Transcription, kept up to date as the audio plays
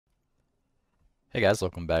Hey guys,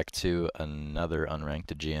 welcome back to another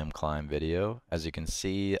Unranked GM climb video. As you can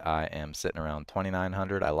see, I am sitting around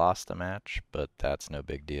 2900. I lost a match, but that's no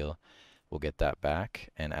big deal. We'll get that back.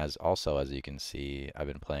 And as you can see, I've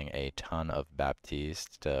been playing a ton of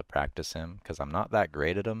Baptiste to practice him because I'm not that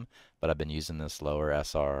great at him, but I've been using this lower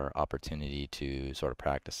SR opportunity to sort of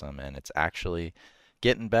practice him, and it's actually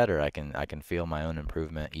getting better. I can feel my own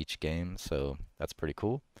improvement each game, so that's pretty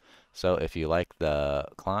cool. So if you like the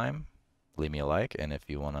climb, leave me a like, and if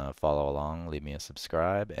you want to follow along, leave me a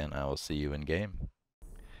subscribe, and I will see you in game.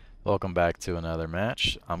 Welcome back to another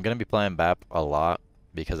match. I'm going to be playing Bap a lot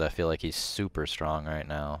because I feel like he's super strong right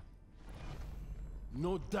now.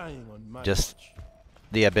 No dying on my Just watch.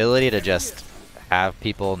 the ability to just have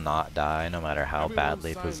people not die no matter how Everyone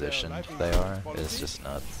badly sign their positioned life they insurance are is policy? just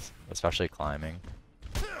nuts, especially climbing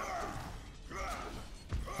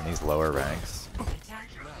in these lower ranks.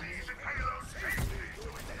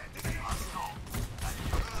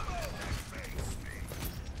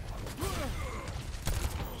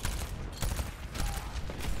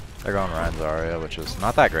 They're going Ryan Zarya, which is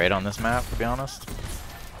not that great on this map, to be honest.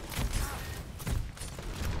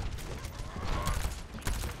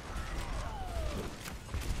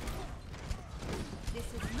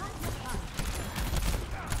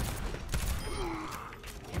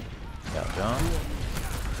 Got John.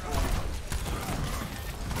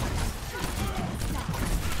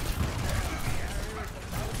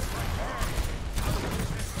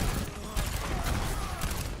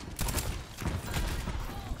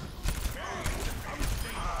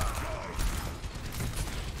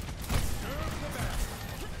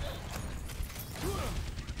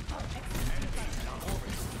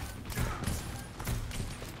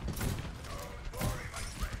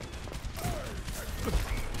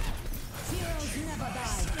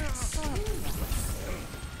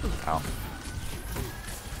 Ow.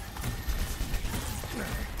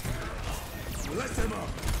 Let them up.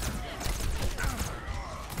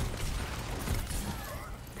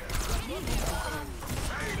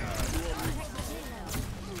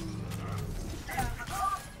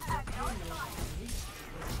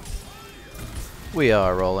 We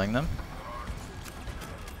are rolling them.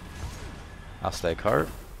 I'll stay cart.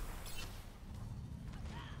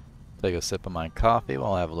 Take a sip of my coffee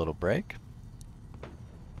while I have a little break.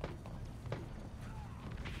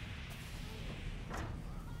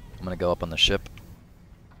 I'm gonna go up on the ship.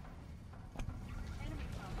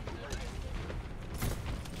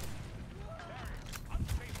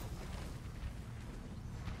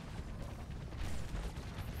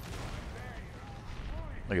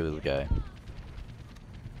 Look at this guy.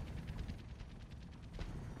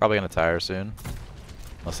 Probably gonna tire soon.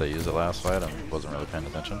 Unless I used it last fight, I wasn't really paying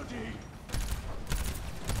attention.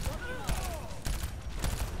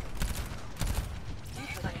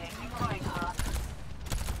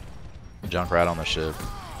 Jump right on the ship.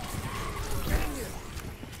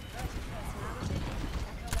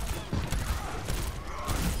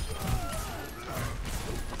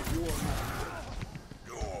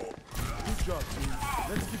 Good job, team.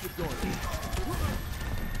 Let's keep it going.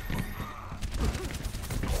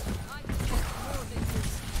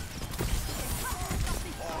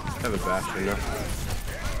 I have a bastion now.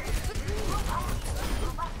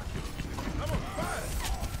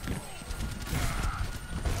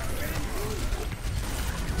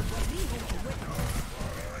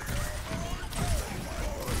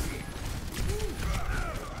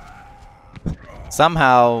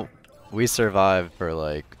 Somehow, we survived for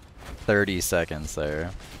like 30 seconds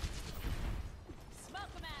there.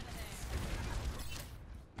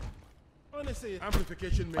 Honestly,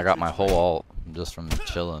 amplification I got my matrix whole ult just from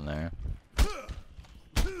chilling there.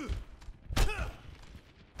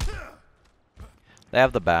 They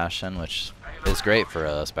have the Bastion, which is great for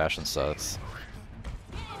us. Bastion sucks.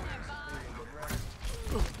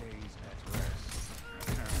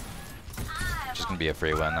 Just gonna be a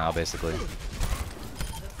free win now, basically.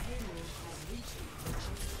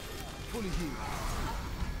 fully healed.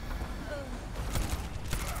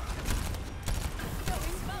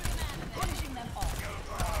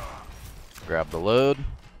 Grab the load.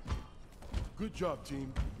 Good job,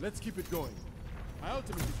 team. Let's keep it going. My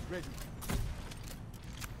ultimate is ready.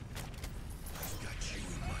 Got you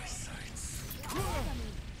in my sights.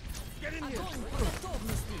 Get in here.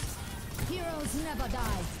 Heroes never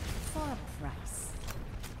die for a price.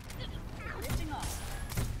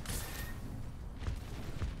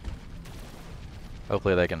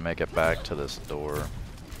 Hopefully they can make it back to this door.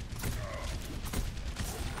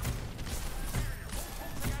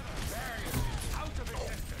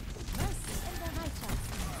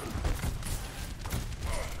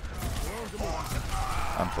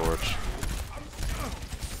 Unforge.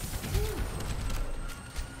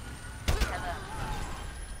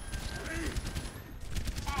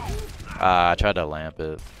 I tried to lamp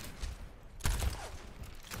it.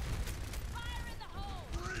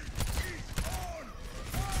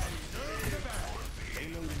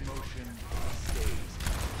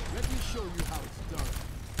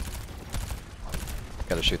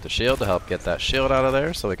 Gotta shoot the shield to help get that shield out of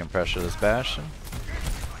there so we can pressure this Bastion.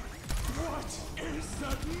 What is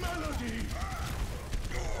that melody?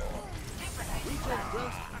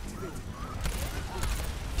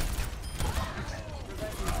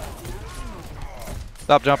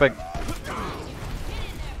 Stop jumping.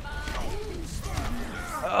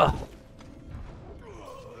 Ugh.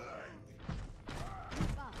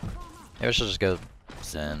 Maybe I should just go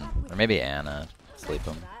Zen. Or maybe Anna. Sleep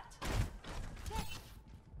him.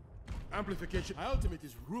 Amplification. My ultimate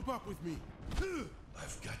is group up with me.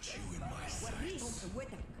 I've got you in my sights.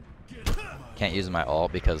 Can't use my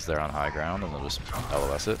ult because they're on high ground and they'll just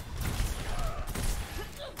LOS it.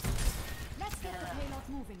 Let's get the payload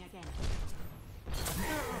moving again.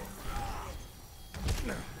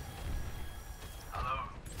 You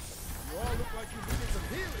all look like you needed some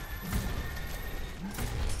healing.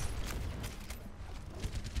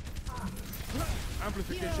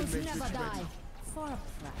 Amplification Heroes makes never it die. ready. For a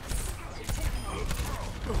price.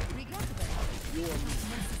 Regrettable.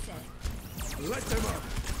 Necessary. Light them up.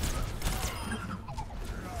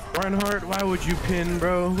 Reinhardt, why would you pin,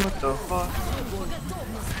 bro? What the fuck?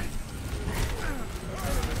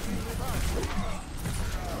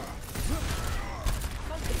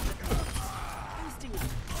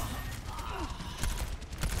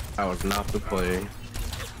 That was not the play.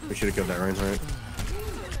 We should have killed that Reinhardt.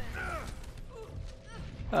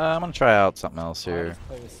 I'm gonna try out something else here. This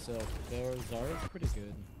play was silk. Their Zarya's pretty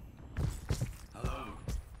good.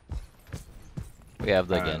 We have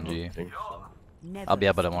the I don't Genji. think so. I'll be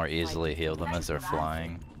able to more easily heal them as they're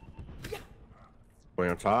flying. Way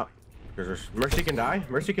on top. There's Mercy can die.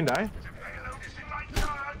 Mercy can die.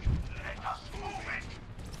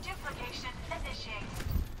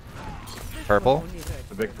 Purple.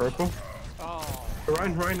 The big purple.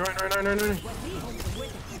 Run.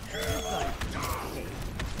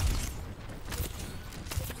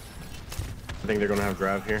 I think they're gonna have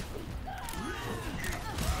grab here.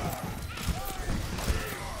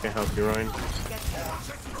 Can't help you, Ryan.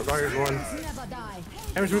 Zarya's one. Never die.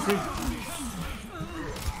 Hammers with me.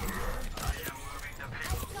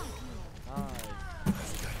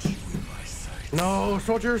 No,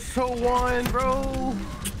 Soldier's so one, bro.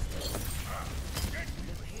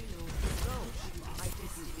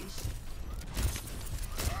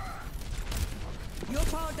 You're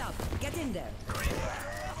powered up. Get in there.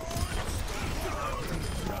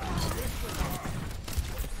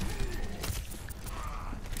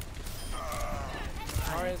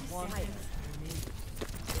 Zarya's one.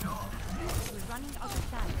 We're running out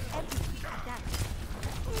of time. Everything adapt.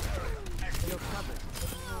 You're covered.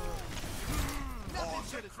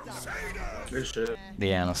 Good shit.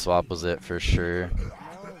 The Anna swap was it for sure.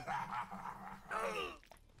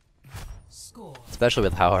 Score. Especially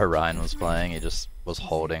with how our Ryan was playing, he just was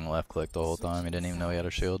holding left click the whole time. He didn't even know he had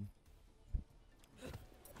a shield.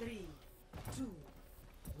 3, 2,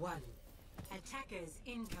 1. Attackers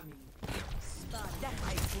incoming.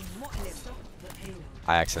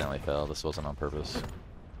 I accidentally fell. This wasn't on purpose.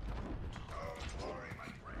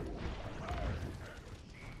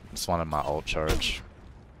 Just wanted my ult charge.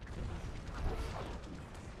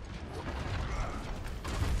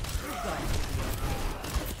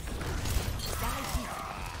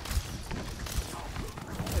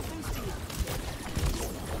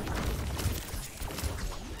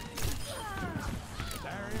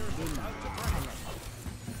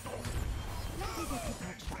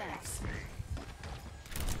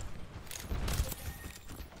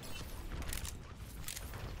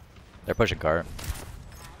 They're pushing cart.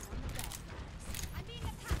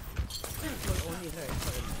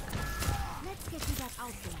 Let's get you that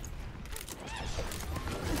out there.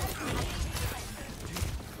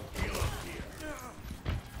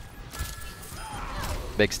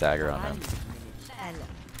 Big stagger on him.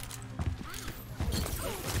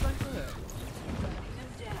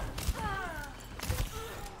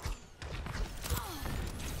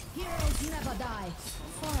 Heroes never die.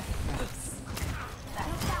 For a price.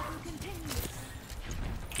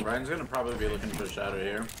 Ryan's gonna probably be looking for Shadow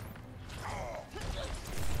here.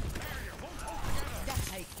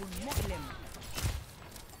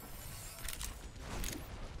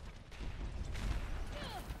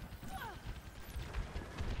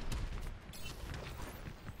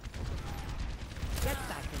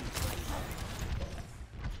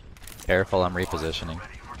 Careful, I'm repositioning.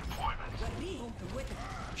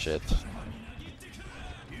 Shit.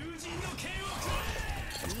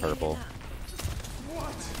 in purple.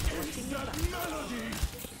 What is that melody?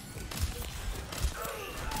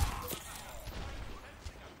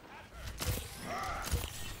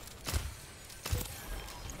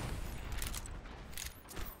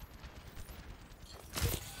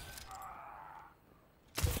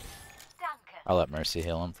 I'll let Mercy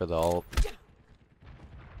heal him for the ult.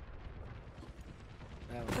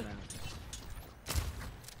 That was down.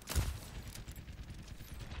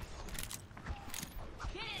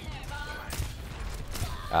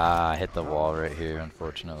 Ah, I hit the wall right here,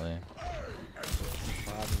 unfortunately.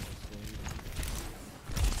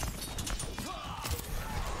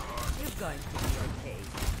 You're going to be okay.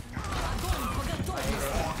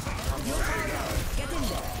 Get in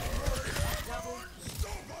there.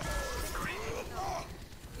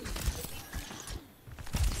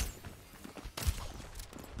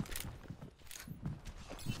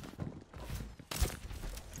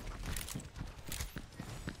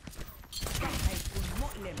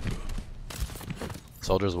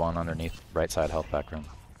 Soldier's one underneath right side health back room.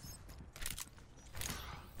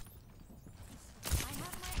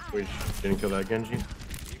 We didn't kill that Genji.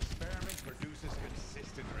 The experiment produces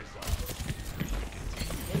consistent results.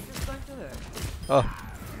 This is going to hurt. Oh,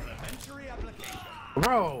 Entry application.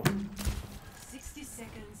 Bro! 60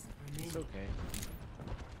 seconds It's remaining. okay.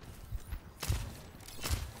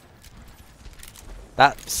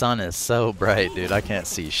 that sun is so bright, dude. I can't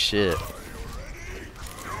see shit.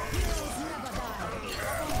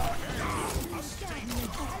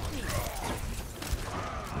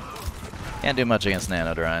 Can't do much against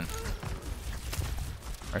Nano Ryan.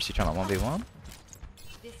 Mercy trying to 1v1?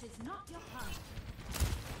 This is not your time.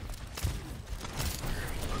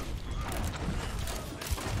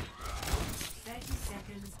 30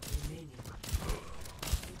 seconds remaining.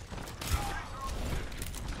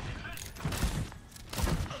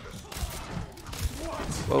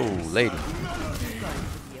 Whoa, lady. You're going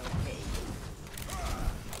to be okay.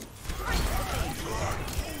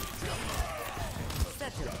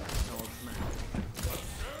 Settle down, old man.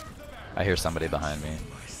 I hear somebody behind me.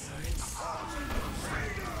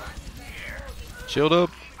 Shield up.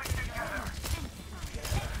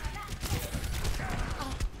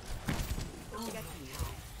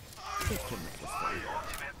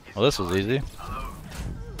 Well, this was easy.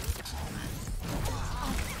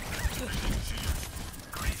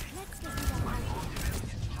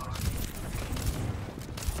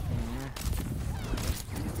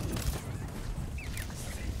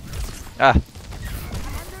 Ah.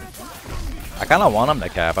 I kind of want him to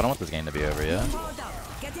cap. I don't want this game to be over yet. Hold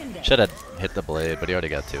up. Get in there. Should have hit the blade, but he already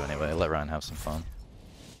got two anyway. Let Ryan have some fun.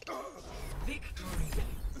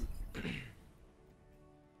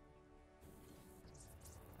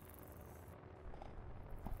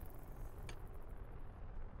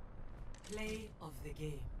 Play of the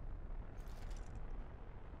game.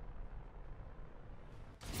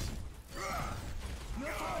 You're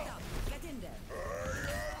powered up. Get in there.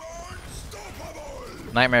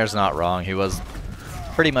 Nightmare's not wrong. He was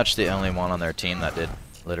pretty much the only one on their team that did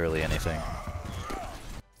literally anything.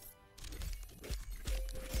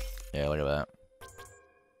 Yeah, look at that.